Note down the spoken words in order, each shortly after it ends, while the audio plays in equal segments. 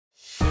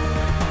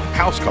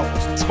House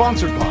Calls,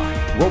 sponsored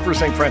by Roper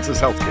St. Francis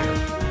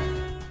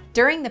Healthcare.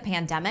 During the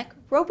pandemic,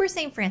 Roper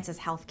St. Francis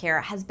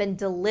Healthcare has been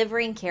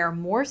delivering care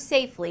more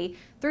safely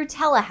through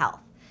telehealth.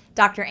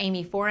 Dr.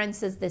 Amy Forren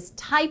says this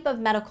type of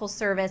medical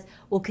service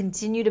will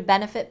continue to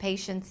benefit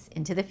patients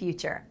into the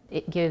future.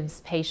 It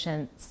gives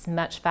patients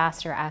much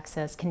faster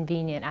access,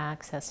 convenient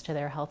access to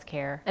their health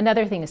care.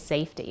 Another thing is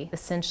safety.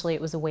 Essentially,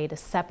 it was a way to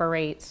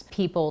separate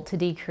people to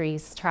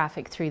decrease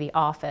traffic through the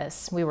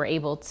office. We were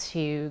able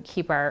to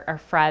keep our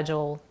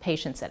fragile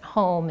patients at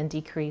home and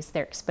decrease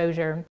their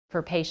exposure.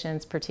 For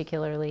patients,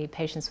 particularly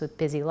patients with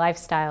busy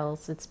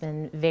lifestyles, it's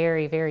been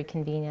very, very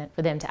convenient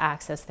for them to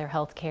access their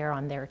health care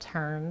on their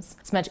terms.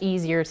 It's much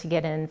easier to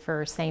get in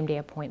for same-day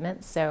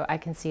appointments, so I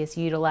can see us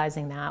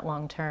utilizing that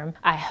long term.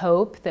 I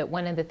hope that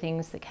one of the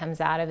things that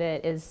comes out of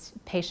it is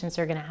patients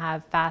are going to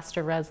have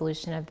faster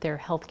resolution of their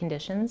health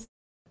conditions.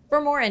 For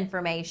more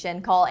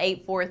information, call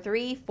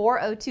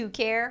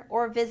 843-402-CARE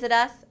or visit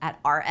us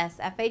at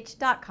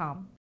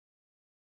rsfh.com.